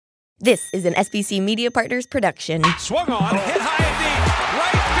This is an SBC Media Partners production. Swung on, hit high and deep,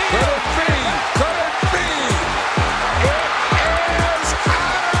 right field. Let it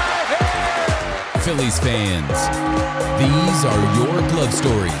be. Phillies fans, these are your glove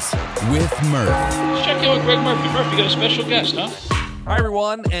stories with Murph. Let's check in with Greg Murphy. Murphy, got a special guest, huh? Hi,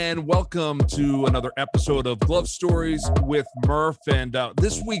 everyone, and welcome to another episode of Glove Stories with Murph. And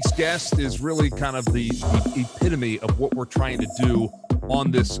this week's guest is really kind of the epitome of what we're trying to do on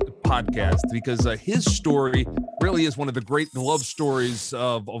this podcast, because his story really is one of the great glove stories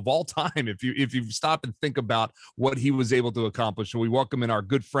of all time. If you stop and think about what he was able to accomplish. So we welcome in our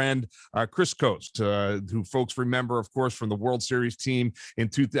good friend, Chris Coste, who folks remember, of course, from the World Series team in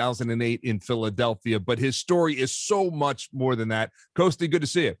 2008 in Philadelphia. But his story is so much more than that. Coste, good to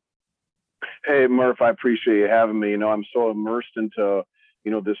see you. Hey, Murph, I appreciate you having me. I'm so immersed into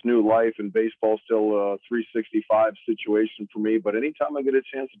this new life, and baseball's still a 365 situation for me. But anytime I get a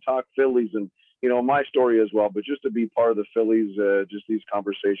chance to talk Phillies and, my story as well, but just to be part of the Phillies, just these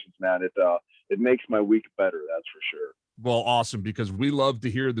conversations, man, it makes my week better. That's for sure. Well, awesome, because we love to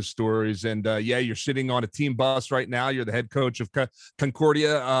hear the stories. And you're sitting on a team bus right now. You're the head coach of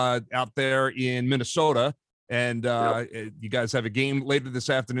Concordia out there in Minnesota. And you guys have a game later this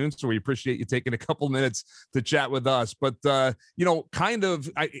afternoon, so we appreciate you taking a couple minutes to chat with us. But,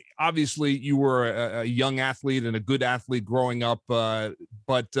 obviously you were a young athlete and a good athlete growing up,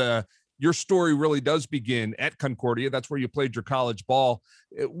 but your story really does begin at Concordia. That's where you played your college ball.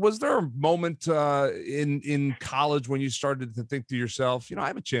 Was there a moment in college when you started to think to yourself, I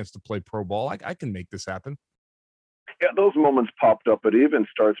have a chance to play pro ball. I can make this happen? Yeah, those moments popped up, but it even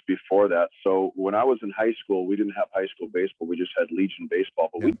starts before that. So when I was in high school, we didn't have high school baseball. We just had Legion baseball,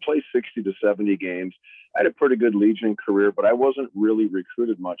 but we'd play 60 to 70 games. I had a pretty good Legion career, but I wasn't really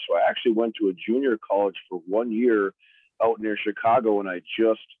recruited much. So I actually went to a junior college for 1 year out near Chicago, and I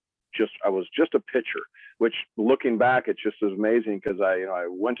was just a pitcher, which looking back, it's just as amazing because I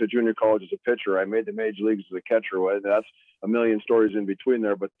went to junior college as a pitcher. I made the major leagues as a catcher. That's a million stories in between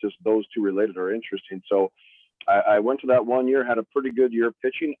there, but just those two related are interesting. So I went to that 1 year, had a pretty good year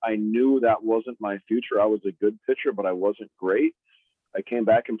pitching. I knew that wasn't my future. I was a good pitcher, but I wasn't great. I came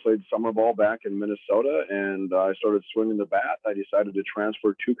back and played summer ball back in Minnesota, and I started swinging the bat. I decided to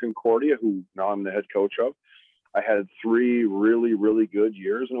transfer to Concordia, who now I'm the head coach of. I had 3 really, really good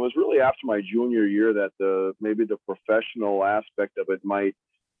years, and it was really after my junior year that maybe the professional aspect of it might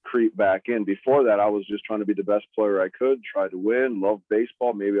creep back in. Before that, I was just trying to be the best player I could, try to win, love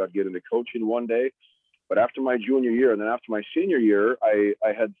baseball. Maybe I'd get into coaching one day. But after my junior year and then after my senior year, I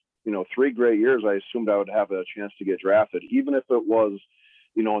had, 3 great years. I assumed I would have a chance to get drafted, even if it was,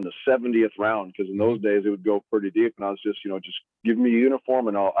 in the 70th round, because in those days it would go pretty deep. And I was just give me a uniform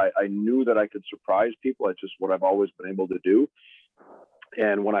and I knew that I could surprise people. It's just what I've always been able to do.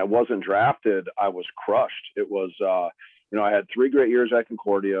 And when I wasn't drafted, I was crushed. It was, I had 3 great years at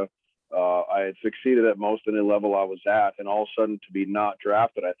Concordia. I had succeeded at most any level I was at, and all of a sudden to be not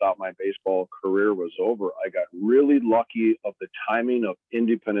drafted, I thought my baseball career was over. I got really lucky of the timing of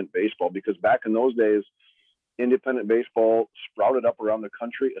independent baseball, because back in those days, independent baseball sprouted up around the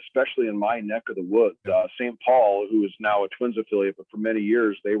country, especially in my neck of the woods. St. Paul, who is now a Twins affiliate, but for many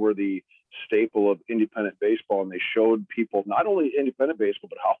years, they were the staple of independent baseball, and they showed people not only independent baseball,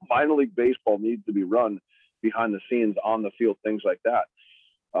 but how minor league baseball needs to be run behind the scenes, on the field, things like that.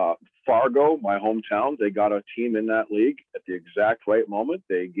 Fargo, my hometown, they got a team in that league at the exact right moment.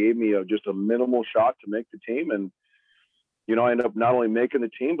 They gave me just a minimal shot to make the team. And, I ended up not only making the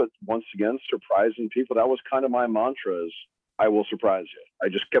team, but once again, surprising people. That was kind of my mantra, is I will surprise you. I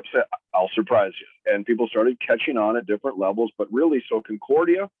just kept saying, I'll surprise you. And people started catching on at different levels. But really, so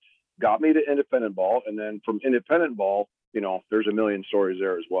Concordia got me to independent ball. And then from independent ball, there's a million stories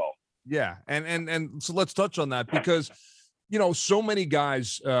there as well. Yeah. And so let's touch on that, because so many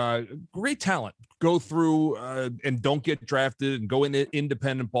guys, great talent, go through and don't get drafted and go into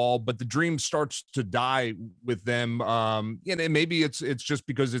independent ball, but the dream starts to die with them. And maybe it's just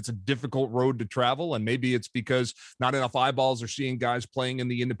because it's a difficult road to travel, and maybe it's because not enough eyeballs are seeing guys playing in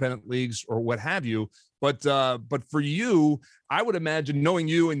the independent leagues or what have you. But for you, I would imagine, knowing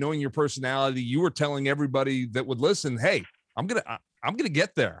you and knowing your personality, you were telling everybody that would listen, hey, I'm going to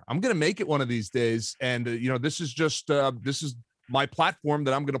get there. I'm going to make it one of these days. And, this is my platform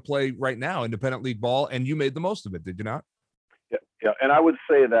that I'm going to play right now, independent league ball. And you made the most of it, did you not? Yeah. And I would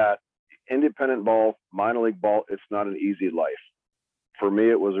say that independent ball, minor league ball, it's not an easy life. For me,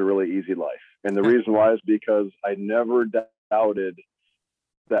 it was a really easy life. And the reason why is because I never doubted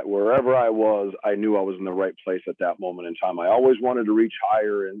that wherever I was, I knew I was in the right place at that moment in time. I always wanted to reach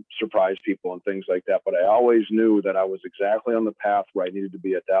higher and surprise people and things like that, but I always knew that I was exactly on the path where I needed to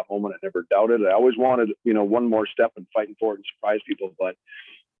be at that moment. I never doubted it. I always wanted, one more step and fighting for it and surprise people. But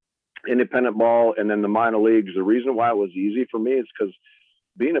independent ball and then the minor leagues, the reason why it was easy for me is because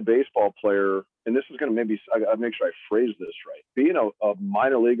being a baseball player, and this is going to I make sure I phrase this right. Being a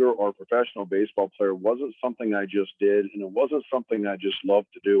minor leaguer or a professional baseball player wasn't something I just did, and it wasn't something I just loved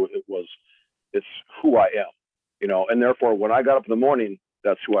to do. It's who I am, and therefore when I got up in the morning,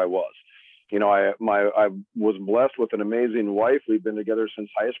 that's who I was. I was blessed with an amazing wife. We've been together since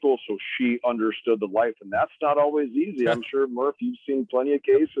high school, so she understood the life, and that's not always easy. I'm sure, Murph, you've seen plenty of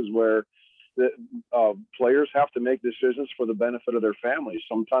cases where players have to make decisions for the benefit of their families.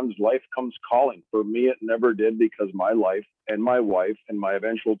 Sometimes life comes calling. For me, it never did, because my life and my wife and my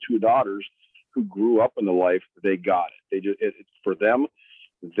eventual 2 daughters who grew up in the life, they got it. For them,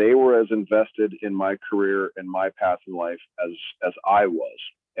 they were as invested in my career and my path in life as I was.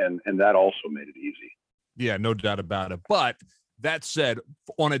 And that also made it easy. Yeah, no doubt about it. But that said,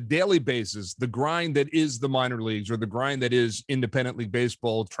 on a daily basis, the grind that is the minor leagues, or the grind that is independent league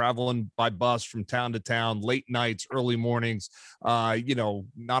baseball, traveling by bus from town to town, late nights, early mornings,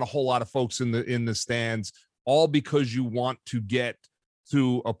 not a whole lot of folks in the stands, all because you want to get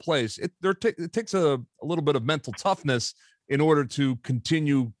to a place. It takes a little bit of mental toughness in order to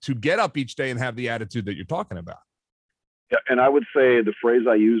continue to get up each day and have the attitude that you're talking about. Yeah, and I would say the phrase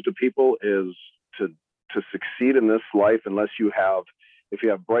I use to people is to succeed in this life, if you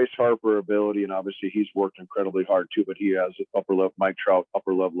have Bryce Harper ability, and obviously he's worked incredibly hard too, but he has Mike Trout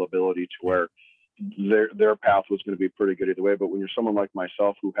upper level ability to where their path was going to be pretty good either way. But when you're someone like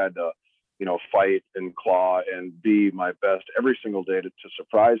myself who had to, fight and claw and be my best every single day to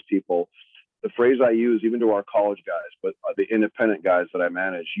surprise people, the phrase I use even to our college guys, but the independent guys that I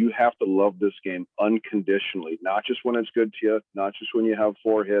manage, you have to love this game unconditionally, not just when it's good to you, not just when you have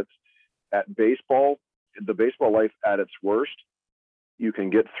 4 hits. At baseball, the baseball life at its worst, you can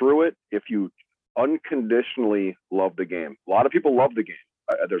get through it if you unconditionally love the game. A lot of people love the game.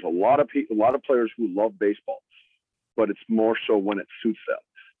 There's a lot of players who love baseball, but it's more so when it suits them.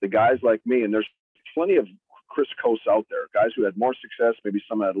 The guys like me, and there's plenty of Chris Coase out there, guys who had more success, maybe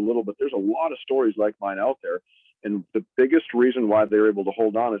some had a little, but there's a lot of stories like mine out there. And the biggest reason why they're able to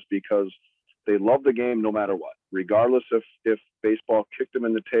hold on is because they love the game no matter what, regardless if baseball kicked them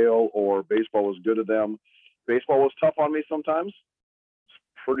in the tail or baseball was good to them. Baseball was tough on me sometimes.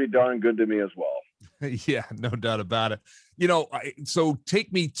 It's pretty darn good to me as well. Yeah, no doubt about it. So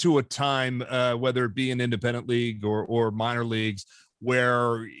take me to a time, whether it be an independent league or minor leagues,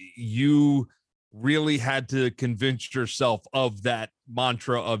 where you really had to convince yourself of that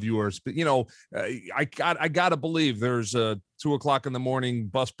mantra of yours. But, I gotta believe there's a 2:00 in the morning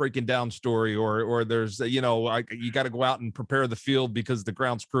bus breaking down story, or there's, you got to go out and prepare the field because the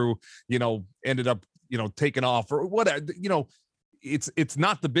grounds crew, ended up, taking off or whatever, it's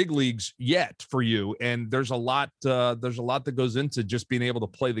not the big leagues yet for you. And there's a lot that goes into just being able to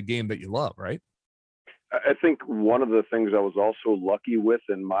play the game that you love, right? I think one of the things I was also lucky with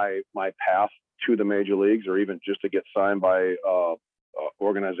in my path to the major leagues, or even just to get signed by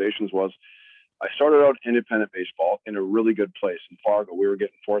organizations, was I started out independent baseball in a really good place in Fargo. We were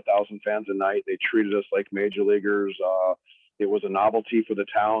getting 4,000 fans a night. They treated us like major leaguers. It was a novelty for the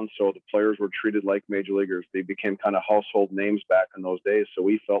town, so the players were treated like major leaguers. They became kind of household names back in those days, so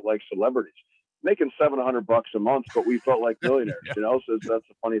we felt like celebrities. Making $700 a month, but we felt like millionaires. So that's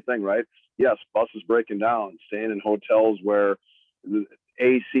a funny thing, right? Yes, buses breaking down, staying in hotels where the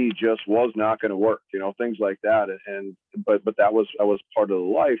AC just was not going to work, things like that. But that was part of the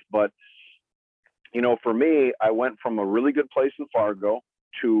life. But for me, I went from a really good place in Fargo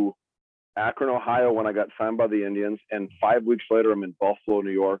to Akron, Ohio when I got signed by the Indians, and 5 weeks later I'm in Buffalo,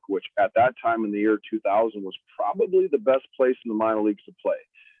 New York, which at that time in the year 2000 was probably the best place in the minor leagues to play.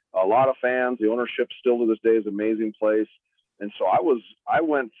 A lot of fans, the ownership still to this day is an amazing place. And so I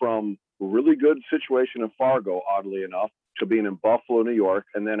went from a really good situation in Fargo, oddly enough, to being in Buffalo, New York.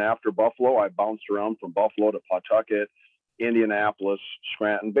 And then after Buffalo, I bounced around from Buffalo to Pawtucket, Indianapolis,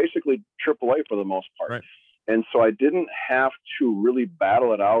 Scranton, basically AAA for the most part. Right. And so I didn't have to really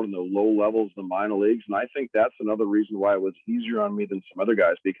battle it out in the low levels of the minor leagues. And I think that's another reason why it was easier on me than some other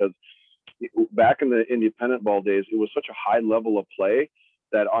guys, because back in the independent ball days, it was such a high level of play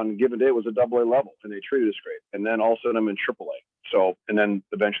that on a given day it was a AA level, and they treated us great. And then all of a sudden I'm in AAA. So, and then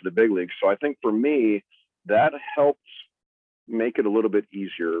eventually the big leagues. So I think for me, that helped make it a little bit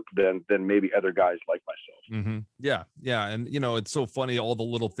easier than maybe other guys like myself. Mm-hmm. Yeah. And it's so funny, all the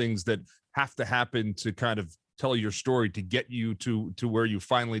little things that have to happen to kind of tell your story to get you to where you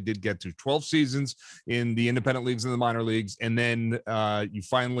finally did get to 12 seasons in the independent leagues and the minor leagues. And then you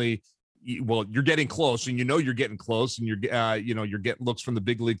finally, well, you're getting close, and you're getting close, and you're getting looks from the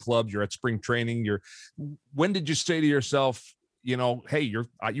big league clubs. You're at spring training. When did you say to yourself, hey,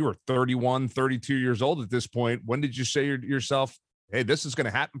 you were 31, 32 years old at this point. When did you say to yourself, hey, this is going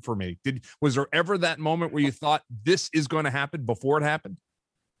to happen for me? Was there ever that moment where you thought this is going to happen before it happened?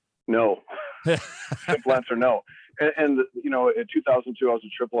 No. Simple answer, no. And in 2002, I was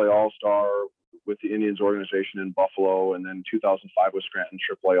a AAA All-Star with the Indians organization in Buffalo, and then 2005 was Scranton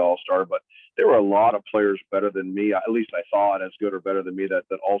AAA All-Star. But there were a lot of players better than me, at least I thought, as good or better than me, that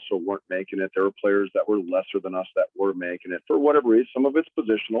also weren't making it. There were players that were lesser than us that were making it for whatever reason. Some of it's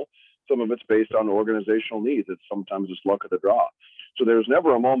positional, some of it's based on organizational needs. It's sometimes just luck of the draw. So there was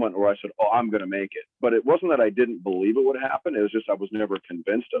never a moment where I said, oh, I'm going to make it. But it wasn't that I didn't believe it would happen. It was just I was never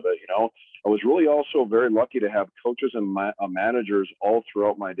convinced of it. I was really also very lucky to have coaches and managers all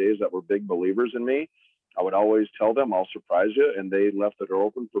throughout my days that were big believers in me. I would always tell them, I'll surprise you. And they left the door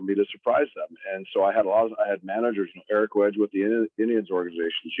open for me to surprise them. And so I had managers, Eric Wedge with the Indians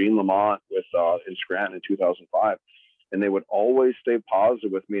organization, Gene Lamont with in Scranton in 2005. And they would always stay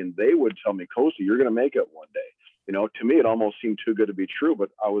positive with me. And they would tell me, Costa, you're going to make it one day. To me, it almost seemed too good to be true, but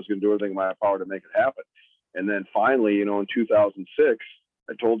I was going to do everything in my power to make it happen. And then finally, in 2006,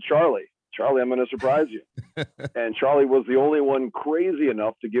 I told Charlie, I'm going to surprise you. And Charlie was the only one crazy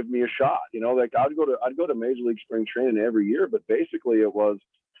enough to give me a shot. I'd go to Major League spring training every year, but basically I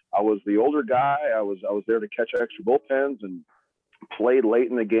was the older guy. I was there to catch extra bullpens and played late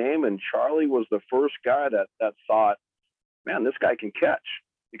in the game. And Charlie was the first guy that thought, man, this guy can catch.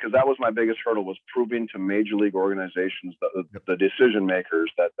 Because that was my biggest hurdle, was proving to major league organizations, the decision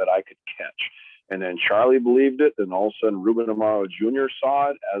makers, that I could catch. And then Charlie believed it. And all of a sudden, Ruben Amaro Jr.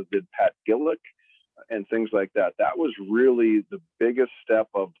 saw it, as did Pat Gillick, and things like that. That was really the biggest step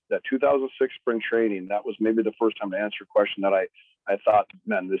of that 2006 spring training. That was maybe the first time to answer a question that I thought,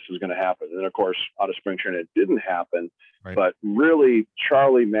 man, this is going to happen. And of course, out of spring training, it didn't happen. Right. But really,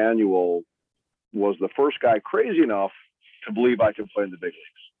 Charlie Manuel was the first guy crazy enough to believe I could play in the big leagues.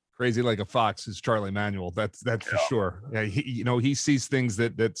 Crazy like a fox is Charlie Manuel. That's for sure. Yeah, he sees things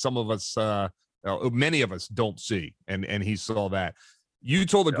that some of us, many of us, don't see, and he saw that. You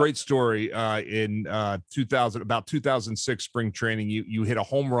told a great story in 2006 spring training. You hit a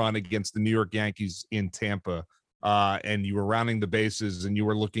home run against the New York Yankees in Tampa, and you were rounding the bases, and you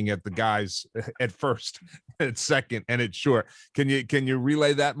were looking at the guys at first, at second, and at short. Can you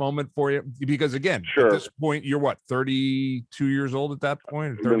relay that moment for you? Because again, sure. At this point, you're what, 32 years old at that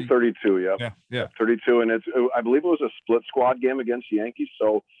point? I've been 32, yeah, 32, and I believe it was a split squad game against the Yankees.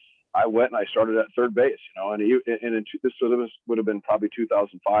 So I went and I started at third base, this would have been probably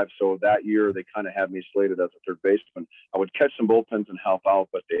 2005. So that year they kind of had me slated as a third baseman. I would catch some bullpens and help out,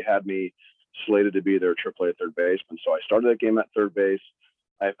 but they had me slated to be their AAA third baseman. So I started that game at third base.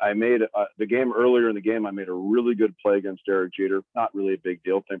 I made the game earlier in the game. I made a really good play against Derek Jeter. Not really a big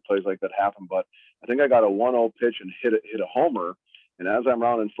deal. Plays like that happen, but I think I got a 1-0 pitch and hit a homer. And as I'm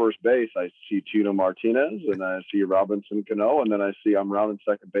rounding first base, I see Tino Martinez and I see Robinson Cano, and then I see I'm rounding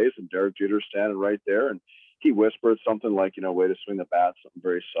second base and Derek Jeter standing right there, and he whispered something like, way to swing the bat, something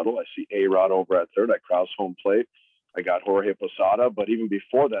very subtle. I see A-Rod over at third. I cross home plate. I got Jorge Posada, but even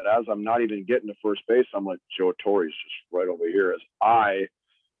before that, as I'm not even getting to first base, I'm like, Joe Torre's just right over here.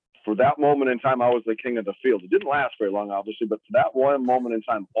 For that moment in time, I was the king of the field. It didn't last very long, obviously, but for that one moment in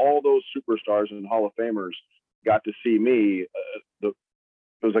time, all those superstars and Hall of Famers got to see me. It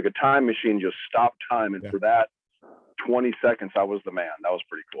was like a time machine, just stopped time. And for that 20 seconds, I was the man. That was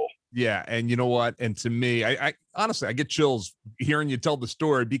pretty cool. Yeah. And you know what? And to me, I honestly, I get chills hearing you tell the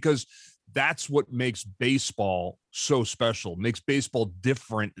story, because that's what makes baseball so special, makes baseball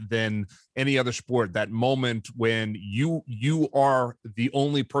different than any other sport. That moment when you are the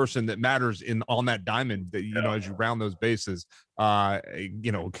only person that matters on that diamond, that, as you round those bases,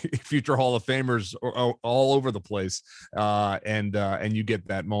 future Hall of Famers are all over the place. And you get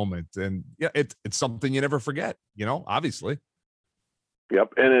that moment, and it's something you never forget, obviously. Yep.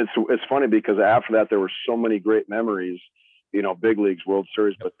 And it's funny because after that, there were so many great memories, big leagues, World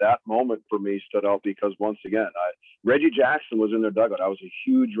Series. But that moment for me stood out because, once again, Reggie Jackson was in their dugout. I was a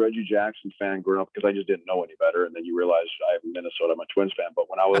huge Reggie Jackson fan growing up because I just didn't know any better. And then you realize I am Minnesota, I'm a Twins fan. But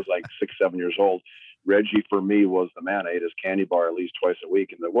when I was like 6, 7 years old, Reggie for me was the man. I ate his candy bar at least twice a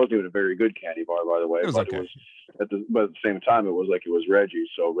week. And it wasn't even a very good candy bar, by the way. But at the same time, it was like it was Reggie.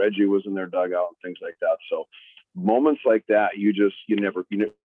 So Reggie was in their dugout and things like that. So moments like that,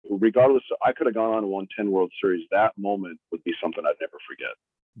 regardless, I could have gone on and won 10 World Series. That moment would be something I'd never forget.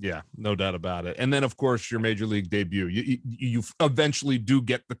 Yeah, no doubt about it. And then, of course, your major league debut. You eventually do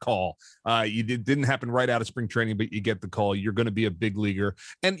get the call. It didn't happen right out of spring training, but you get the call. You're going to be a big leaguer.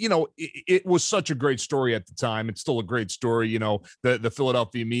 And, it was such a great story at the time. It's still a great story. The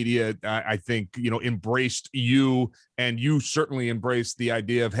Philadelphia media, I think, embraced you, and you certainly embraced the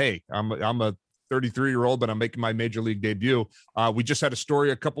idea of, hey, I'm a 33-year-old, but I'm making my major league debut. We just had a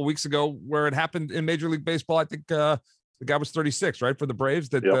story a couple weeks ago where it happened in Major League Baseball. I think the guy was 36, right, for the Braves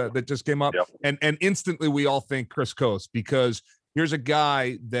that that just came up. Yep. And instantly we all think Chris Coste, because here's a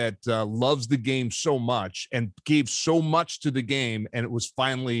guy that loves the game so much and gave so much to the game, and it was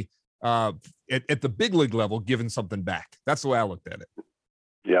finally at the big league level given something back. That's the way I looked at it.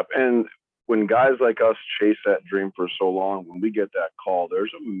 Yep. And when guys like us chase that dream for so long, when we get that call,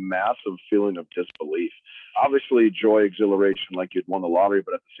 there's a massive feeling of disbelief. Obviously, joy, exhilaration, like you'd won the lottery,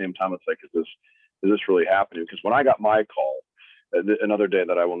 but at the same time, it's like, is this really happening? Because when I got my call, another day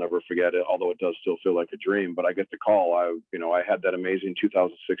that I will never forget it, although it does still feel like a dream, but I get the call. I had that amazing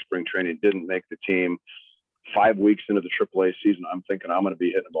 2006 spring training, didn't make the team. 5 weeks into the AAA season, I'm thinking I'm going to be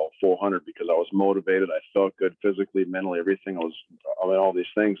hitting about 400 because I was motivated. I felt good physically, mentally, everything. I mean, all these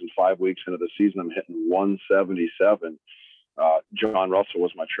things. And 5 weeks into the season, I'm hitting 177. John Russell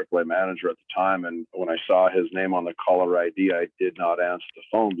was my AAA manager at the time, and when I saw his name on the caller ID, I did not answer the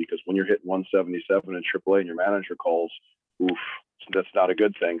phone, because when you're hitting 177 in AAA and your manager calls, that's not a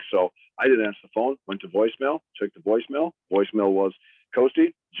good thing. So I didn't answer the phone, went to voicemail, checked the voicemail. Voicemail was,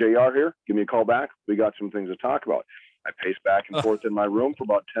 Coastie, JR here, give me a call back. We got some things to talk about. I paced back and forth in my room for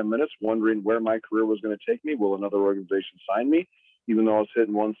about 10 minutes, wondering where my career was going to take me. Will another organization sign me? Even though I was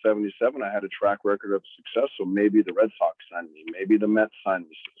hitting 177, I had a track record of success. So maybe the Red Sox signed me, maybe the Mets signed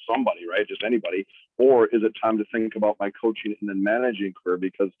me, somebody, right? Just anybody. Or is it time to think about my coaching and then managing career?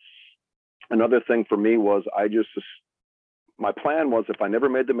 Because another thing for me was my plan was, if I never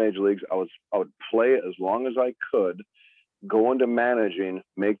made the major leagues, I would play as long as I could, go into managing,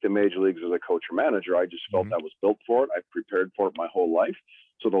 make the major leagues as a coach or manager. I just felt I was built for it. I prepared for it my whole life.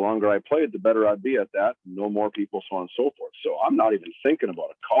 So the longer I played, the better I'd be at that. No more people, so on and so forth. So I'm not even thinking about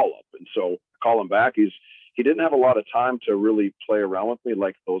a call up. And so call him back. He didn't have a lot of time to really play around with me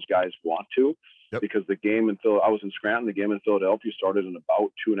like those guys want to, because the game I was in Scranton. The game in Philadelphia started in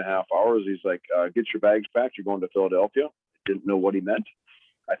about 2.5 hours. He's like, get your bags packed. You're going to Philadelphia. I didn't know what he meant.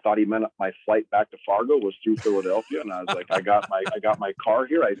 I thought he meant my flight back to Fargo was through Philadelphia. And I was like, I got my car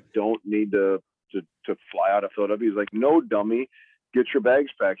here. I don't need to fly out of Philadelphia. He's like, no, dummy. Get your bags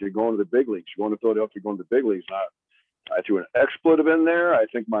packed. You're going to the big leagues. You're going to Philadelphia. You're going to the big leagues. I threw an expletive in there. I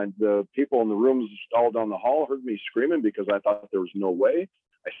think the people in the rooms all down the hall heard me screaming because I thought there was no way.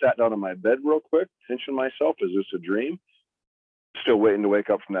 I sat down in my bed real quick, pinching myself. Is this a dream? Still waiting to wake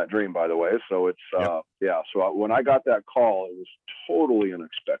up from that dream, by the way. So it's, So when I got that call, it was totally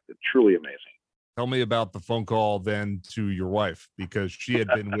unexpected, truly amazing. Tell me about the phone call then to your wife, because she had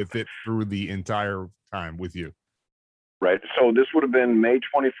been with it through the entire time with you. Right. So this would have been May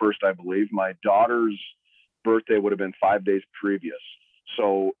 21st, I believe. My daughter's birthday would have been 5 days previous.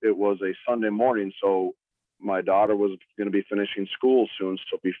 So it was a Sunday morning. So my daughter was going to be finishing school soon.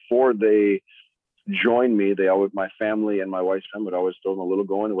 So before they joined me, my family and my wife's family would always throw them a little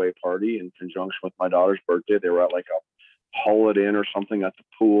going away party in conjunction with my daughter's birthday. They were at like a Holiday Inn or something at the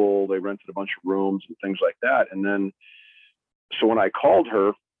pool. They rented a bunch of rooms and things like that. And then, so when I called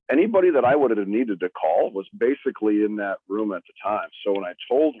her, anybody that I would have needed to call was basically in that room at the time. So when I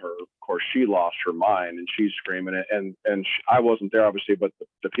told her, of course, she lost her mind and she's screaming, and I wasn't there obviously, but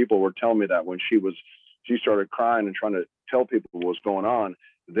the people were telling me that when she started crying and trying to tell people what was going on,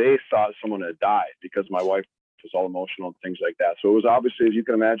 they thought someone had died because my wife was all emotional and things like that. So it was obviously, as you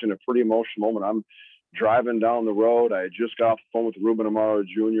can imagine, a pretty emotional moment. I'm driving down the road. I had just got off the phone with Ruben Amaro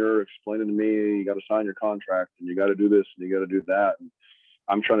Jr. explaining to me, you got to sign your contract and you got to do this and you got to do that. And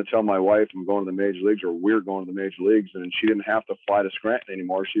I'm trying to tell my wife I'm going to the major leagues, or we're going to the major leagues. And she didn't have to fly to Scranton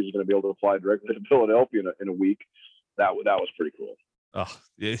anymore. She was going to be able to fly directly to Philadelphia in a week. That was pretty cool. Oh,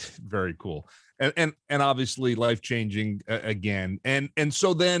 it's very cool. And obviously life-changing again. And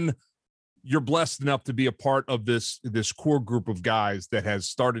so then you're blessed enough to be a part of this core group of guys that has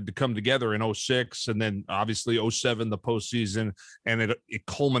started to come together in 06, and then obviously 07, the postseason, and it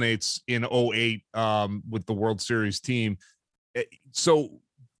culminates in 08 with the World Series team. So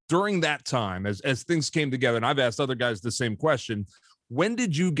during that time, as things came together, and I've asked other guys the same question, when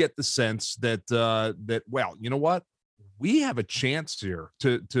did you get the sense that well, you know what, we have a chance here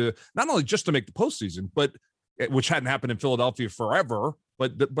to not only just to make the postseason, but which hadn't happened in Philadelphia forever,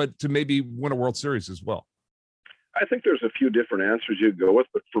 but to maybe win a World Series as well? I think there's a few different answers you go with,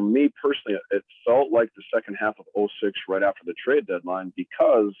 but for me personally, it felt like the second half of 06 right after the trade deadline,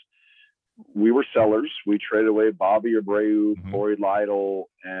 because we were sellers. We traded away Bobby Abreu, Corey Lytle,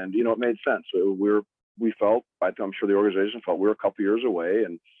 and, it made sense. We felt, I'm sure the organization felt we were a couple years away,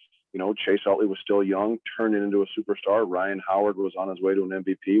 and, Chase Utley was still young, turned into a superstar. Ryan Howard was on his way to an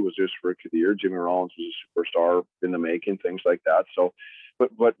MVP, was just Rookie of the Year. Jimmy Rollins was a superstar in the making, things like that. So,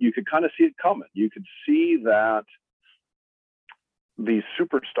 but you could kind of see it coming. You could see that these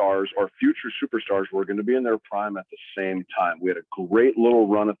superstars or future superstars were going to be in their prime at the same time. We had a great little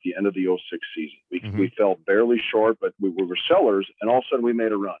run at the end of the 06 season. We fell barely short, but we were sellers, and all of a sudden we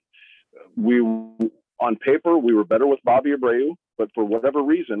made a run. On paper, we were better with Bobby Abreu, but for whatever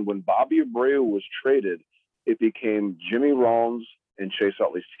reason, when Bobby Abreu was traded, it became Jimmy Rollins and Chase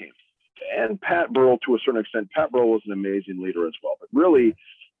Utley's team. And Pat Burrell, to a certain extent. Pat Burrell was an amazing leader as well. But really,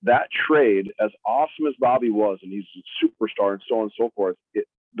 that trade, as awesome as Bobby was, and he's a superstar and so on and so forth,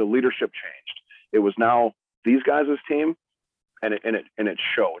 the leadership changed. It was now these guys' team, and it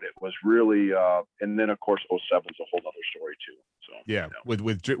showed. It was really, and then of course 07 is a whole other story too. So yeah,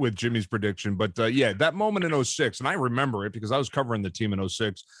 with Jimmy's prediction, but that moment in 06, and I remember it because I was covering the team in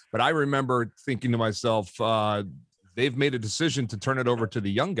 06. But I remember thinking to myself, they've made a decision to turn it over to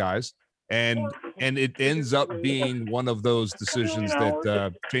the young guys. And it ends up being one of those decisions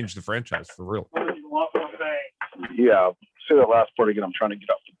that changed the franchise for real. Yeah. Say that last part again. I'm trying to get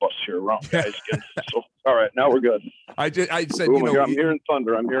off the bus here around, guys. So, all right, now we're good. I said, I'm hearing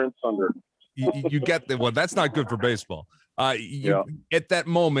thunder. You get that. Well, that's not good for baseball. At that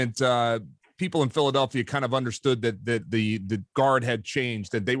moment, people in Philadelphia kind of understood that the guard had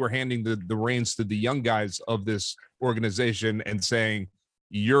changed, that they were handing the reins to the young guys of this organization and saying,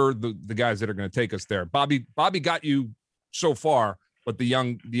 you're the guys that are going to take us there. Bobby got you so far, but the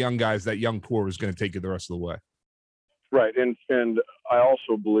young guys, that young core, was going to take you the rest of the way. Right. And I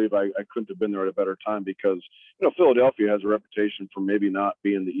also believe I couldn't have been there at a better time because, Philadelphia has a reputation for maybe not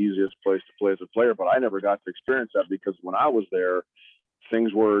being the easiest place to play as a player, but I never got to experience that because when I was there,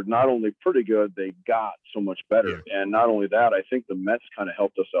 things were not only pretty good, they got so much better. Yeah. And not only that, I think the Mets kind of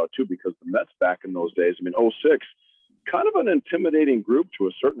helped us out too, because the Mets back in those days, 06, kind of an intimidating group to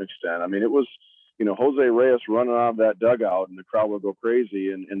a certain extent. I mean, it was, Jose Reyes running out of that dugout and the crowd would go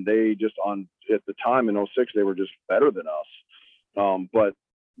crazy. And they just at the time in 06, they were just better than us. But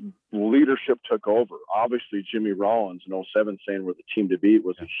leadership took over. Obviously, Jimmy Rollins in 07 saying we're the team to beat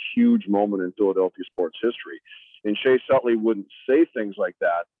was a huge moment in Philadelphia sports history. And Chase Utley wouldn't say things like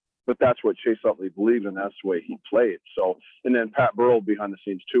that, but that's what Chase Utley believed, and that's the way he played. So, and then Pat Burrell behind the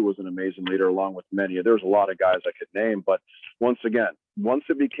scenes too was an amazing leader, along with many. There's a lot of guys I could name, but once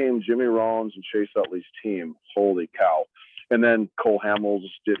it became Jimmy Rollins and Chase Utley's team, holy cow! And then Cole Hamels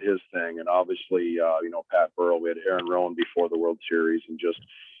did his thing, and obviously, Pat Burrell. We had Aaron Rowan before the World Series, and just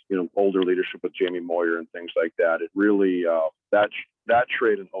older leadership with Jamie Moyer and things like that. It really that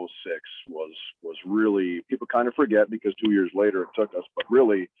trade in 06 was really, people kind of forget because 2 years later it took us, but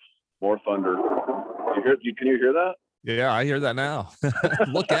really. More thunder. Can you hear that? Yeah, I hear that now.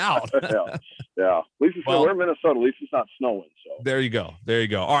 Look out. Yeah. At least we're in Minnesota. At least it's not snowing. So there you go.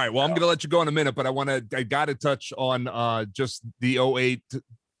 All right. Well, I'm going to let you go in a minute, but I got to touch on just the 08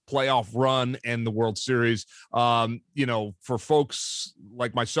 playoff run and the World Series. For folks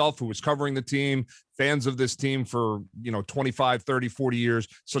like myself who was covering the team, fans of this team for 25, 30, 40 years,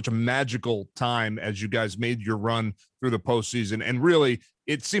 such a magical time as you guys made your run through the postseason. And really,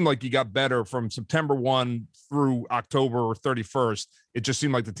 it seemed like you got better from September 1 through October 31st. It just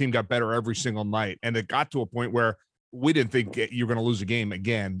seemed like the team got better every single night. And it got to a point where we didn't think you were going to lose a game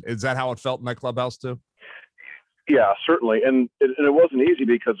again. Is that how it felt in that clubhouse too? Yeah, certainly. And it wasn't easy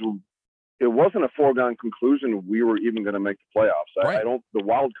because it wasn't a foregone conclusion we were even going to make the playoffs. Right. The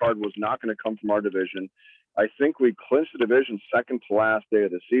wild card was not going to come from our division. I think we clinched the division second to last day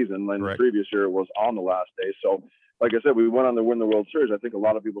of the season. And the previous year it was on the last day. So, like I said, we went on to win the World Series. I think a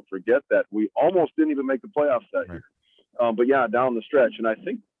lot of people forget that we almost didn't even make the playoffs that year. But yeah, down the stretch. And I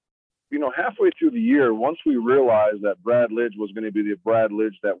think, halfway through the year, once we realized that Brad Lidge was going to be the Brad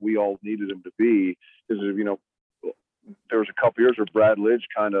Lidge that we all needed him to be, because, there was a couple years where Brad Lidge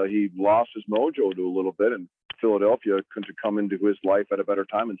he lost his mojo to a little bit, and Philadelphia couldn't come into his life at a better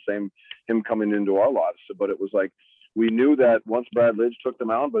time, and same him coming into our lives. But it was like, we knew that once Brad Lidge took them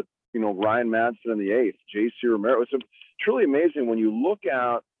out, but Ryan Madsen in the eighth, J.C. Romero. It's truly amazing when you look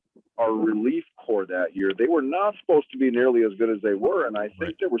at our relief corps that year. They were not supposed to be nearly as good as they were, and I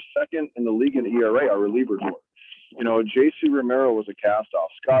think they were second in the league in ERA, our relievers were. J.C. Romero was a cast-off.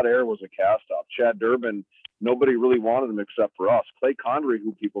 Scott Air was a cast-off. Chad Durbin, nobody really wanted him except for us. Clay Conry,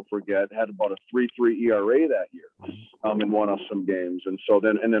 who people forget, had about a 3.3 ERA that year, and won us some games.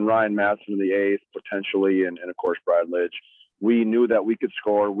 And then Ryan Madsen in the eighth potentially, and of course Brad Lidge. We knew that we could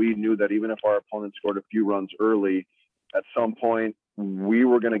score. We knew that even if our opponent scored a few runs early, at some point we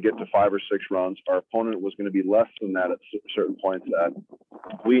were going to get to 5 or 6 runs. Our opponent was going to be less than that at certain points. That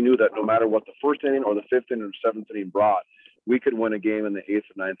we knew that no matter what the first inning or the 5th inning or 7th inning brought, we could win a game in the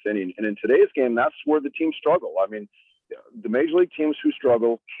 8th or 9th inning. And in today's game, that's where the teams struggle. I mean, the major league teams who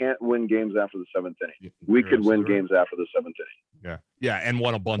struggle can't win games after the 7th inning. We could win games after the 7th inning. Yeah, and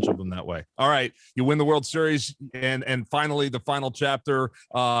won a bunch of them that way. All right, you win the World Series, and finally the final chapter,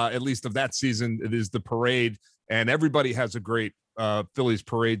 at least of that season, it is the parade, and everybody has a great Phillies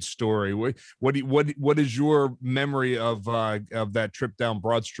parade story. What is your memory of that trip down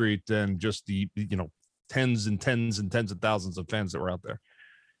Broad Street and just the tens and tens and tens of thousands of fans that were out there?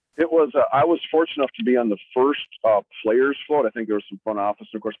 It was. I was fortunate enough to be on the first players float. I think there was some front office,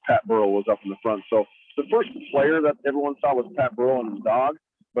 and of course Pat Burrell was up in the front. So the first player that everyone saw was Pat Burrell and his dog,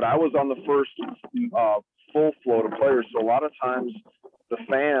 but I was on the first full float of players. So a lot of times the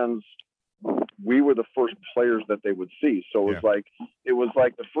fans, we were the first players that they would see. So it was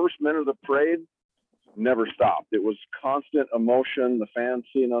like the first minute of the parade never stopped. It was constant emotion, the fans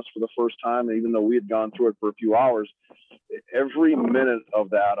seeing us for the first time. And even though we had gone through it for a few hours, every minute of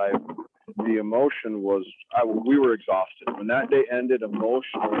that, the emotion was, we were exhausted. When that day ended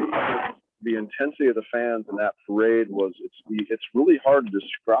emotionally, the intensity of the fans in that parade it's really hard to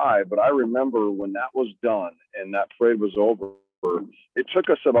describe. But I remember when that was done and that parade was over, it took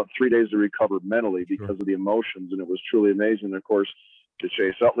us about 3 days to recover mentally because of the emotions. And it was truly amazing. And of course, the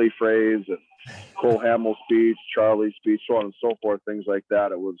Chase Utley phrase and Cole Hamels speech, Charlie's speech, so on and so forth, things like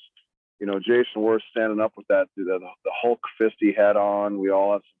that. It was, Jason Worth standing up with the Hulk fist he had on. We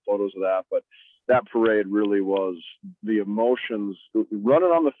all have some photos of that, but that parade really was the emotions. Running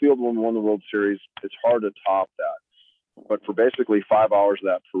on the field when we won the World Series, it's hard to top that. But for basically 5 hours of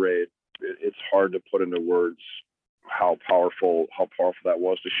that parade, it's hard to put into words how powerful that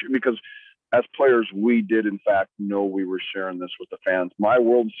was to shoot, because as players, we did in fact know we were sharing this with the fans. My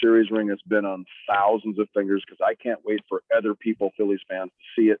World Series ring has been on thousands of fingers because I can't wait for other people, Phillies fans,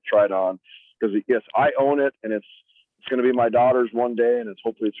 to see it, try it on. Because yes, I own it, and it's going to be my daughter's one day, and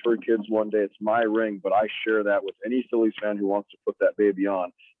hopefully it's her kids one day. It's my ring, but I share that with any Phillies fan who wants to put that baby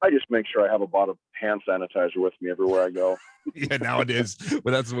on. I just make sure I have a bottle of hand sanitizer with me everywhere I go. Yeah, now it is.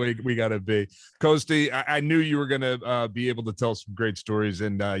 But that's the way we got to be. Coasty, I knew you were going to be able to tell some great stories,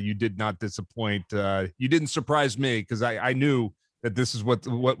 and you did not disappoint. You didn't surprise me because I knew that this is what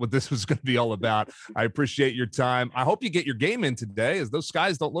this was going to be all about. I appreciate your time. I hope you get your game in today, as those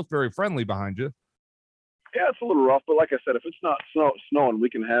skies don't look very friendly behind you. Yeah, it's a little rough, but like I said, if it's not snowing, we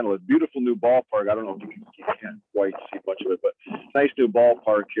can handle it. Beautiful new ballpark. I don't know if you can't quite see much of it, but nice new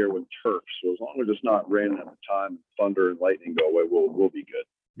ballpark here with turf. So as long as it's not raining at the time, thunder and lightning go away, we'll be good.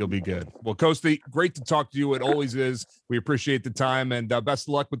 You'll be good. Well, Coasty, great to talk to you. It always is. We appreciate the time, and best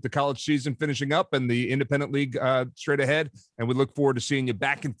of luck with the college season finishing up and the independent league straight ahead. And we look forward to seeing you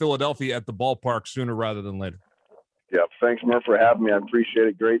back in Philadelphia at the ballpark sooner rather than later. Yeah, thanks, Murph, for having me. I appreciate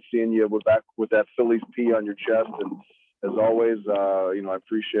it. Great seeing you. We're back with that Phillies P on your chest. And as always, I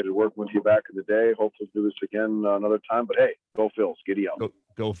appreciated working with you back in the day. Hopefully do this again another time. But, hey, go Phils. Giddy up.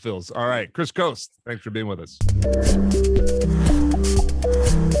 Go Phils. All right. Chris Coast, thanks for being with us.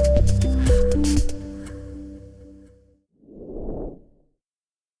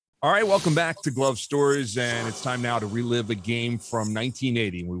 All right, welcome back to Glove Stories, and it's time now to relive a game from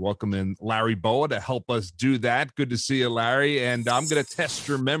 1980. We welcome in Larry Bowa to help us do that. Good to see you, Larry, and I'm going to test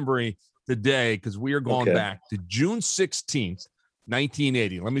your memory today because we are going back to June 16th,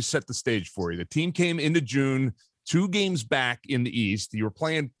 1980. Let me set the stage for you. The team came into June 2 games back in the East. You were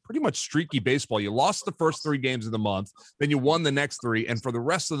playing pretty much streaky baseball. You lost the first 3 games of the month, then you won the next 3, and for the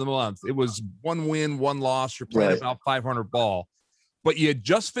rest of the month, it was 1 win, 1 loss. You're playing about 500 ball. But you had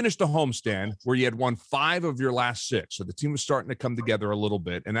just finished a homestand where you had won 5 of your last 6. So the team was starting to come together a little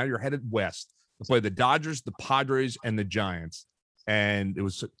bit. And now you're headed west to play the Dodgers, the Padres, and the Giants. And it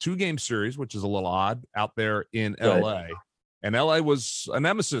was a 2-game series, which is a little odd, out there in LA. And LA was a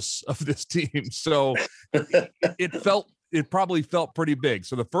nemesis of this team. So it probably felt pretty big.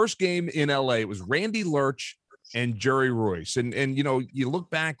 So the first game in LA, it was Randy Lerch and Jerry Royce. And you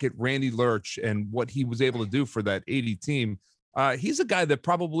look back at Randy Lerch and what he was able to do for that 80 team. He's a guy that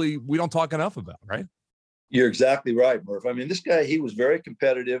probably we don't talk enough about, right? You're exactly right, Murph. I mean, this guy, he was very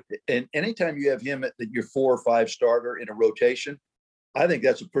competitive. And anytime you have him at your 4 or 5 starter in a rotation, I think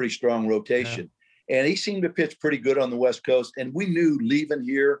that's a pretty strong rotation. Yeah. And he seemed to pitch pretty good on the West Coast. And we knew leaving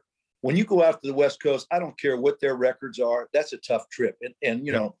here when you go out to the West Coast, I don't care what their records are. That's a tough trip. And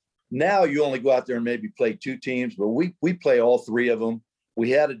you know, now you only go out there and maybe play 2 teams, but we play all 3 of them. We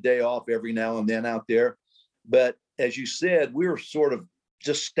had a day off every now and then out there. But as you said, we were sort of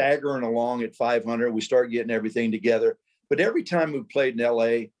just staggering along at 500. We started getting everything together. But every time we played in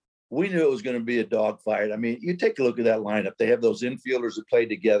LA, we knew it was going to be a dogfight. I mean, you take a look at that lineup. They have those infielders that played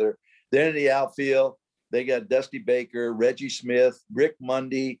together. Then in the outfield, they got Dusty Baker, Reggie Smith, Rick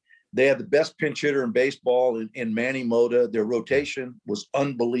Mundy. They had the best pinch hitter in baseball in Manny Mota. Their rotation was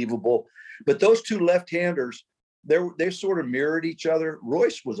unbelievable. But those 2 left-handers, they sort of mirrored each other.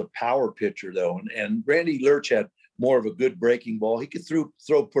 Royce was a power pitcher, though, and Randy Lurch had more of a good breaking ball. He could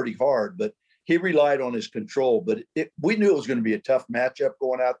throw pretty hard, but he relied on his control. But we knew it was going to be a tough matchup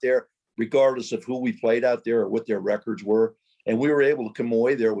going out there, regardless of who we played out there or what their records were. And we were able to come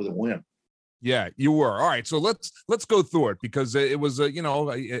away there with a win. Yeah, you were. All right, so let's go through it, because it was a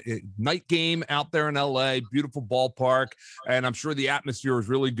night game out there in LA, beautiful ballpark, and I'm sure the atmosphere was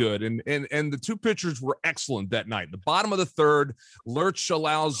really good. And the 2 pitchers were excellent that night. The bottom of the 3rd, Lurch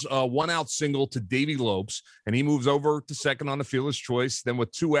allows a 1-out single to Davey Lopes, and he moves over to second on the fielder's choice. Then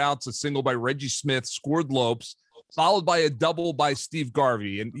with 2 outs, a single by Reggie Smith scored Lopes, followed by a double by Steve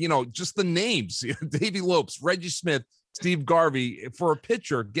Garvey. And just the names: Davey Lopes, Reggie Smith, Steve Garvey. For a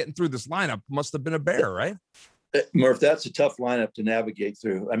pitcher getting through this lineup must have been a bear, right? Murph, that's a tough lineup to navigate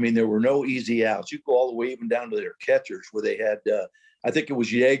through. I mean, there were no easy outs. You go all the way even down to their catchers, where they had, I think it was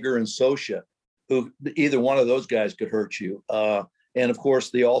Yeager and Sosha, who either one of those guys could hurt you. And of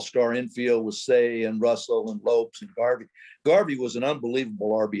course, the all-star infield was Say and Russell and Lopes and Garvey. Garvey was an unbelievable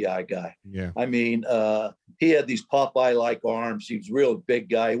RBI guy. Yeah. I mean, he had these Popeye-like arms. He was a real big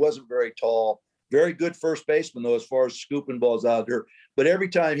guy. He wasn't very tall. Very good first baseman, though, as far as scooping balls out there. But every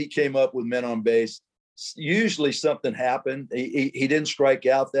time he came up with men on base, usually something happened. He didn't strike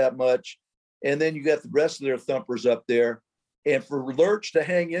out that much. And then you got the rest of their thumpers up there. And for Lurch to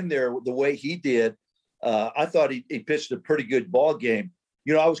hang in there the way he did, I thought he pitched a pretty good ball game.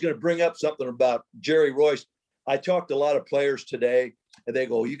 I was going to bring up something about Jerry Royce. I talked to a lot of players today, and they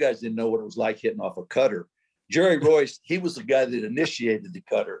go, you guys didn't know what it was like hitting off a cutter. Jerry Royce, he was the guy that initiated the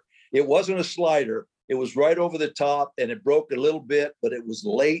cutter. It wasn't a slider. It was right over the top, and it broke a little bit, but it was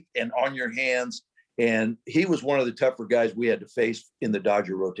late and on your hands. And he was one of the tougher guys we had to face in the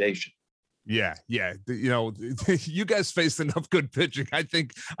Dodger rotation. Yeah. You guys faced enough good pitching. I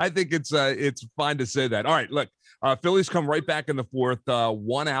think it's fine to say that. All right, look, Phillies come right back in the 4th,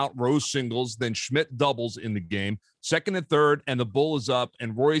 1 out, Rose singles, then Schmidt doubles in the game, 2nd and 3rd, and the bull is up,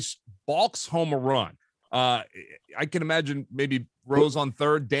 and Royce balks home a run. I can imagine maybe Rose on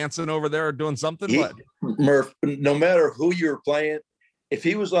 3rd dancing over there doing something. Murph, no matter who you're playing, if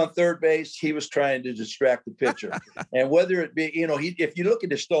he was on 3rd base, he was trying to distract the pitcher. And whether it be, if you look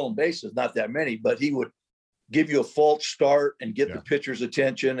at his stolen bases, not that many, but he would give you a false start and get the pitcher's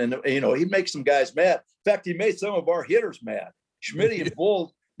attention. And, he'd make some guys mad. In fact, he made some of our hitters mad. Schmidt and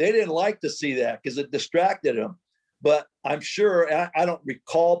Bull, they didn't like to see that because it distracted him. But I'm sure, I don't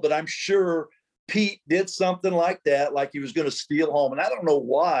recall, but I'm sure Pete did something like that, like he was going to steal home. And I don't know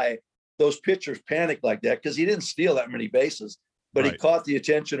why those pitchers panicked like that, because he didn't steal that many bases, but He caught the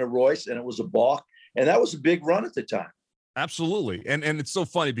attention of Royce, and it was a balk. And that was a big run at the time. Absolutely. And it's so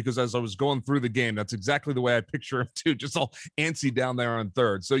funny because as I was going through the game, that's exactly the way I picture him too, just all antsy down there on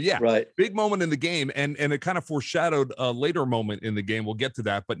 3rd. So big moment in the game. And it kind of foreshadowed a later moment in the game. We'll get to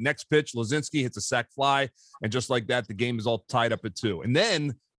that. But next pitch, Lazinski hits a sac fly. And just like that, the game is all tied up at 2. And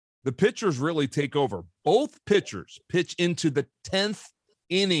then the pitchers really take over. Both pitchers pitch into the 10th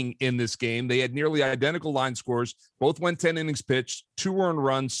inning in this game. They had nearly identical line scores. Both went 10 innings pitched, 2 earned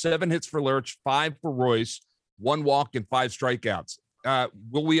runs, 7 hits for Lurch, 5 for Royce, 1 walk, and 5 strikeouts.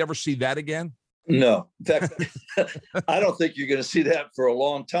 Will we ever see that again? No. In fact, I don't think you're going to see that for a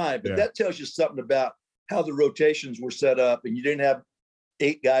long time. But that tells you something about how the rotations were set up, and you didn't have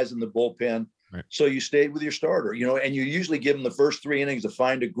 8 guys in the bullpen. Right. So you stayed with your starter, and you usually give them the first 3 innings to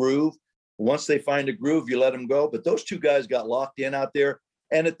find a groove. Once they find a groove, you let them go. But those 2 guys got locked in out there.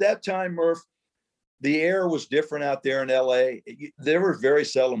 And at that time, Murph, the air was different out there in LA. There were very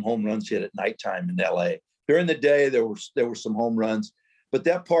seldom home runs hit at nighttime in LA. During the day, there were some home runs, but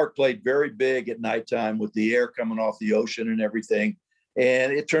that park played very big at nighttime with the air coming off the ocean and everything.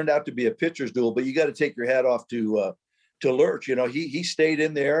 And it turned out to be a pitcher's duel, but you got to take your hat off to Lurch. He stayed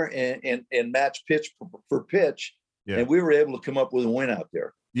in there and matched pitch for pitch. Yeah. And we were able to come up with a win out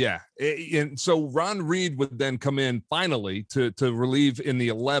there. Yeah. And so Ron Reed would then come in finally to relieve in the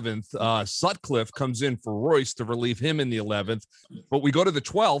 11th. Sutcliffe comes in for Royce to relieve him in the 11th. But we go to the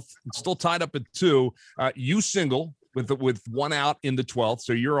 12th. It's still tied up at 2. You single, with one out in the 12th.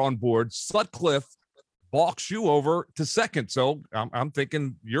 So you're on board. Sutcliffe balks you over to second. So I'm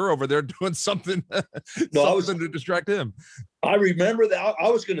thinking you're over there doing something, something to distract him. I remember that I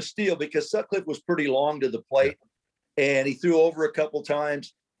was going to steal because Sutcliffe was pretty long to the plate, and he threw over a couple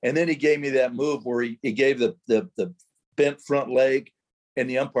times. And then he gave me that move where he gave the bent front leg, and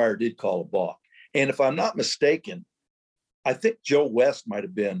the umpire did call a balk. And if I'm not mistaken, I think Joe West might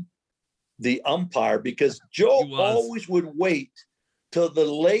have been the umpire, because Joe always would wait till the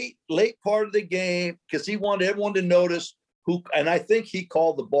late part of the game because he wanted everyone to notice who, and I think he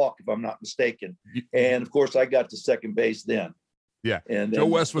called the balk, if I'm not mistaken. And of course, I got to second base then. Yeah, and Joe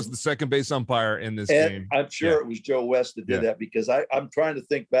West was the second base umpire in this game. I'm sure it was Joe West that did that, because I'm trying to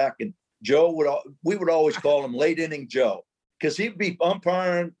think back, and we would always call him late inning Joe, because he'd be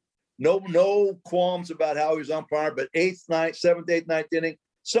umpiring, no qualms about how he was umpiring, but 8th, 9th, 7th, 8th, 9th inning,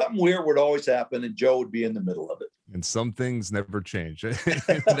 something weird would always happen, and Joe would be in the middle of it. And some things never change in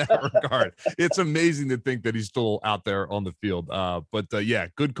that regard. It's amazing to think that he's still out there on the field. But yeah,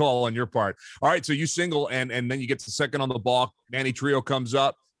 good call on your part. All right, so you single, and then you get to second on the balk. Manny Trio comes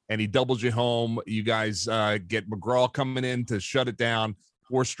up, and he doubles you home. You guys get McGraw coming in to shut it down.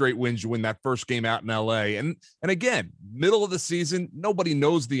 4 straight wins. You win that first game out in L.A. And again, middle of the season, nobody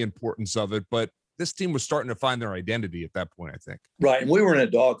knows the importance of it, but this team was starting to find their identity at that point, I think. Right. And we were in a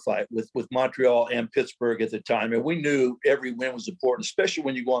dogfight with Montreal and Pittsburgh at the time. And we knew every win was important, especially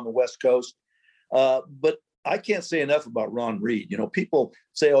when you go on the West Coast. But I can't say enough about Ron Reed. You know, people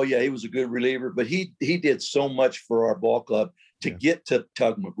say, oh, yeah, he was a good reliever, but he did so much for our ball club to get to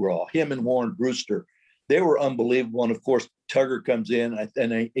Tug McGraw. Him and Warren Brewster, they were unbelievable. And, of course, Tugger comes in,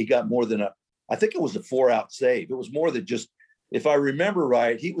 and he got more than I think it was a 4-out save. It was more than just, if I remember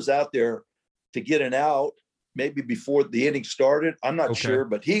right, he was out there to get an out maybe before the inning started. I'm not sure,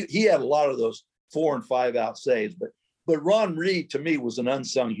 but he had a lot of those 4 and 5 out saves. But Ron Reed, to me, was an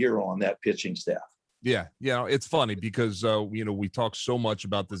unsung hero on that pitching staff. Yeah, it's funny because we talk so much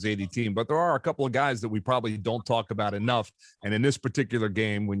about this 80 team, but there are a couple of guys that we probably don't talk about enough. And in this particular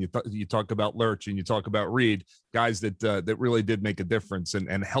game, when you talk about Lurch and you talk about Reed, guys that really did make a difference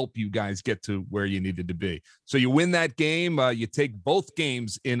and help you guys get to where you needed to be. So you win that game. You take both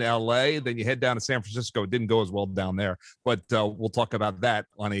games in LA, then you head down to San Francisco. It didn't go as well down there, but we'll talk about that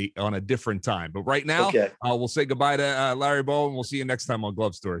on a different time. But right now, we'll say goodbye to Larry Bowa, and we'll see you next time on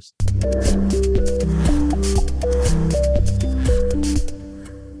Glove Stories.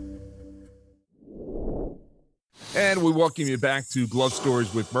 And we welcome you back to Glove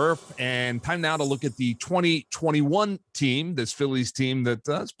Stories with Murph. And time now to look at the 2021 team, this Phillies team that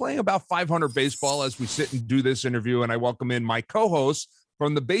is playing about 500 baseball as we sit and do this interview. And I welcome in my co-host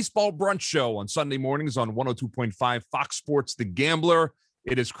from the Baseball Brunch Show on Sunday mornings on 102.5 Fox Sports The Gambler.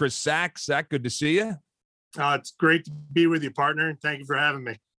 It is Chris Sack. Sack, good to see you. It's great to be with you, partner. Thank you for having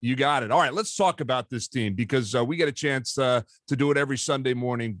me. You got it. All right, let's talk about this team because we get a chance to do it every Sunday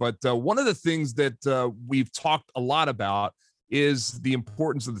morning. But one of the things that we've talked a lot about is the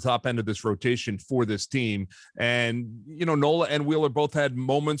importance of the top end of this rotation for this team. And, Nola and Wheeler both had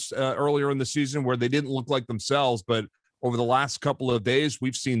moments earlier in the season where they didn't look like themselves. But over the last couple of days,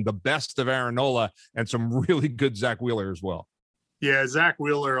 we've seen the best of Aaron Nola and some really good Zach Wheeler as well. Yeah, Zach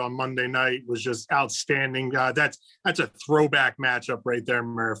Wheeler on Monday night was just outstanding. That's a throwback matchup right there,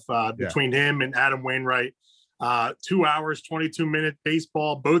 Murph, between him and Adam Wainwright. 2 hours, 22-minute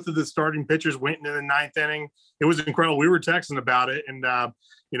baseball. Both of the starting pitchers went into the 9th inning. It was incredible. We were texting about it, and I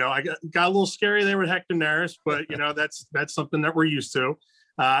got a little scary there with Hector Neris, but that's something that we're used to.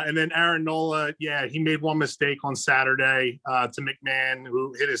 And then Aaron Nola, he made one mistake on Saturday to McMahon,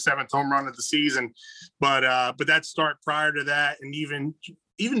 who hit his 7th home run of the season. But that start prior to that, and even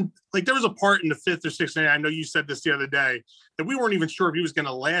like there was a part in the 5th or 6th inning, I know you said this the other day, that we weren't even sure if he was going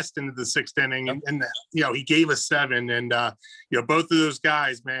to last into the 6th inning. And he gave us 7. And, both of those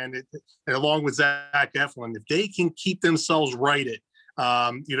guys, man, and along with Zach Eflin, if they can keep themselves righted,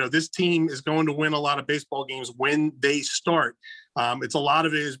 this team is going to win a lot of baseball games when they start. It's a lot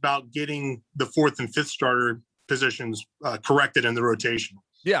of it is about getting the 4th and 5th starter positions corrected in the rotation.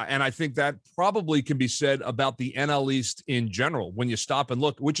 Yeah, and I think that probably can be said about the NL East in general when you stop and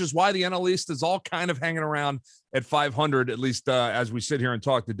look, which is why the NL East is all kind of hanging around at 500, at least as we sit here and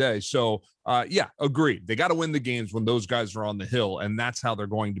talk today. So, agreed. They got to win the games when those guys are on the hill, and that's how they're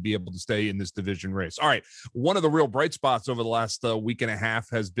going to be able to stay in this division race. All right, one of the real bright spots over the last week and a half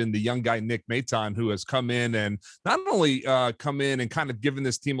has been the young guy, Nick Maton, who has come in and not only come in and kind of given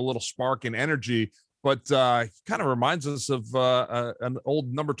this team a little spark and energy, but kind of reminds us of an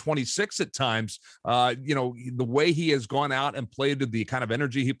old number 26 at times. The way he has gone out and played, the kind of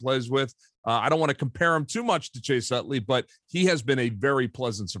energy he plays with, I don't want to compare him too much to Chase Utley, but he has been a very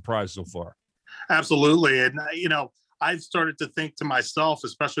pleasant surprise so far. Absolutely. And, I've started to think to myself,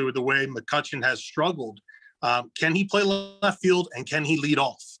 especially with the way McCutchen has struggled, can he play left field and can he lead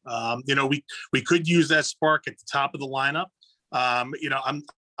off? We could use that spark at the top of the lineup.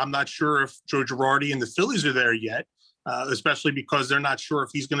 I'm not sure if Joe Girardi and the Phillies are there yet, especially because they're not sure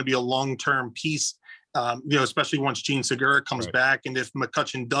if he's going to be a long-term piece, especially once Gene Segura comes back. And if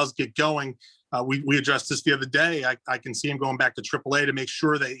McCutchen does get going, we addressed this the other day. I can see him going back to AAA to make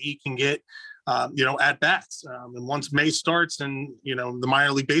sure that he can get, at bats. And once May starts and, the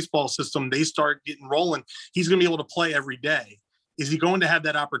minor league baseball system, they start getting rolling, he's going to be able to play every day. Is he going to have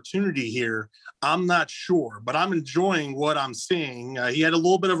that opportunity here? I'm not sure, but I'm enjoying what I'm seeing. He had a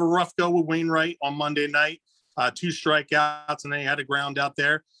little bit of a rough go with Wainwright on Monday night, 2 strikeouts, and then he had a ground out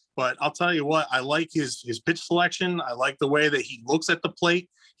there. But I'll tell you what, I like his pitch selection. I like the way that he looks at the plate.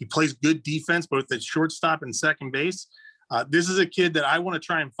 He plays good defense, both at shortstop and second base. This is a kid that I want to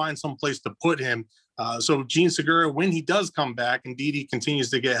try and find some place to put him. So Gene Segura, when he does come back, and Didi continues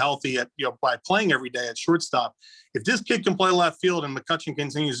to get healthy by playing every day at shortstop, if this kid can play left field and McCutchen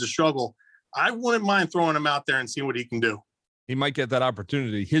continues to struggle, I wouldn't mind throwing him out there and seeing what he can do. He might get that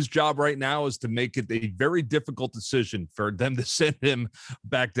opportunity. His job right now is to make it a very difficult decision for them to send him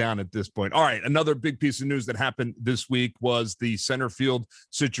back down at this point. All right, another big piece of news that happened this week was the center field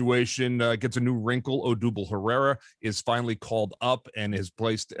situation gets a new wrinkle. Odubel Herrera is finally called up and is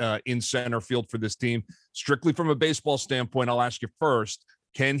placed in center field for this team. Strictly from a baseball standpoint, I'll ask you first,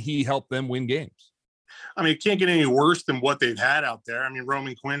 can he help them win games? I mean, it can't get any worse than what they've had out there. I mean,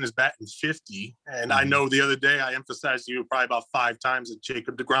 Roman Quinn is batting 50. And I know the other day I emphasized to you probably about 5 times that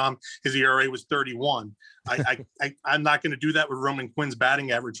Jacob deGrom, his ERA was 31. I'm not going to do that with Roman Quinn's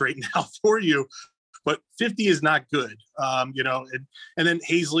batting average right now for you. But 50 is not good, and then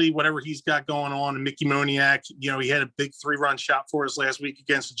Hazley, whatever he's got going on, and Mickey Moniak, he had a big 3-run shot for us last week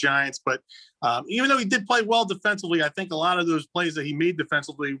against the Giants. But even though he did play well defensively, I think a lot of those plays that he made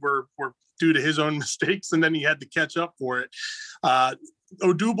defensively were due to his own mistakes, and then he had to catch up for it.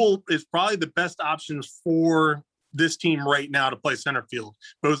 Odubel is probably the best option for this team right now to play center field,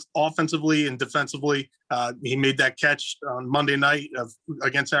 both offensively and defensively. He made that catch on Monday night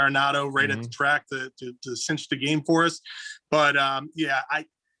against Arenado right at the track to cinch the game for us. But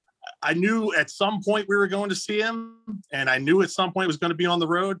I knew at some point we were going to see him, and I knew at some point it was going to be on the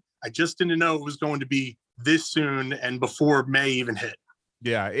road. I just didn't know it was going to be this soon and before May even hit.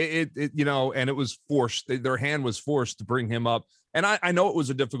 Yeah, and it was forced. Their hand was forced to bring him up. And I know it was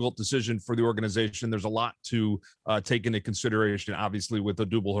a difficult decision for the organization. There's a lot to take into consideration, obviously, with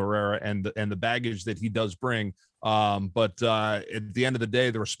Odubel Herrera and the baggage that he does bring. But at the end of the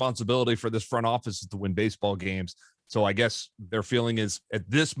day, the responsibility for this front office is to win baseball games. So I guess their feeling is at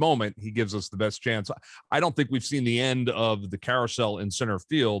this moment, he gives us the best chance. I don't think we've seen the end of the carousel in center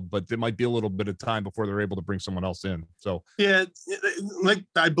field, but there might be a little bit of time before they're able to bring someone else in. So, yeah, like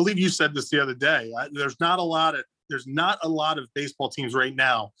I believe you said this the other day, there's not a lot of baseball teams right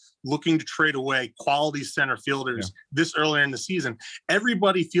now looking to trade away quality center fielders this earlier in the season.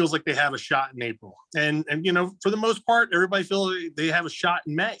 Everybody feels like they have a shot in April. And for the most part, everybody feels they have a shot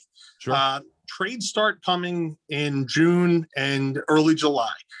in May. Sure. Trades start coming in June and early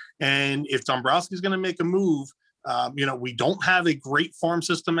July. And if Dombrowski's going to make a move, we don't have a great farm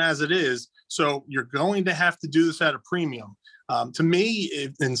system as it is. So you're going to have to do this at a premium. To me,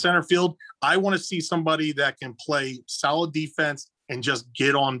 in center field, I want to see somebody that can play solid defense and just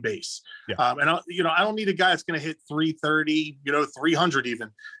get on base. Yeah. I don't need a guy that's going to hit 330, 300 even.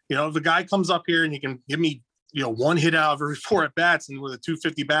 If a guy comes up here and he can give me, 1 hit out of every 4 at bats and with a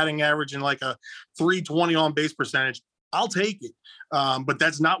 250 batting average and like a 320 on base percentage, I'll take it. But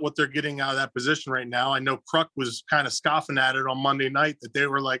that's not what they're getting out of that position right now. I know Kruk was kind of scoffing at it on Monday night that they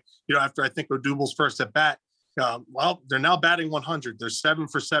were like, after I think Odubel's first at bat, they're now batting 100. They're 7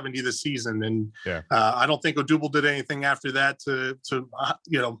 for 70 this season. And I don't think Odubel did anything after that to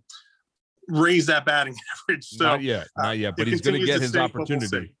raise that batting average. So not yet, but he's going to get his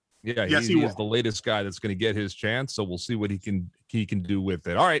opportunity. Yeah, yes, he is the latest guy that's going to get his chance. So we'll see what he can do with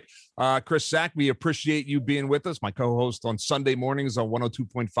it. All right, Chris Sack, we appreciate you being with us. My co-host on Sunday mornings on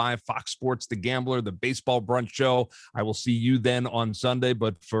 102.5 Fox Sports, The Gambler, the Baseball Brunch Show. I will see you then on Sunday.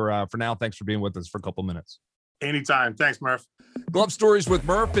 But for now, thanks for being with us for a couple minutes. Anytime. Thanks, Murph. Glove Stories with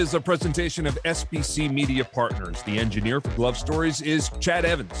Murph is a presentation of SBC Media Partners. The engineer for Glove Stories is Chad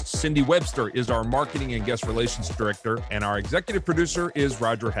Evans. Cindy Webster is our marketing and guest relations director, and our executive producer is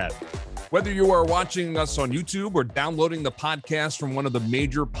Roger Haddon. Whether you are watching us on YouTube or downloading the podcast from one of the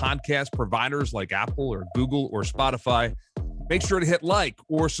major podcast providers like Apple or Google or Spotify, Make sure to hit like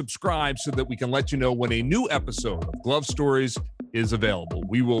or subscribe so that we can let you know when a new episode of Glove Stories is available.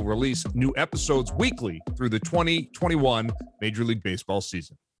 We will release new episodes weekly through the 2021 Major League Baseball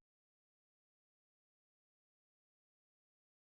season.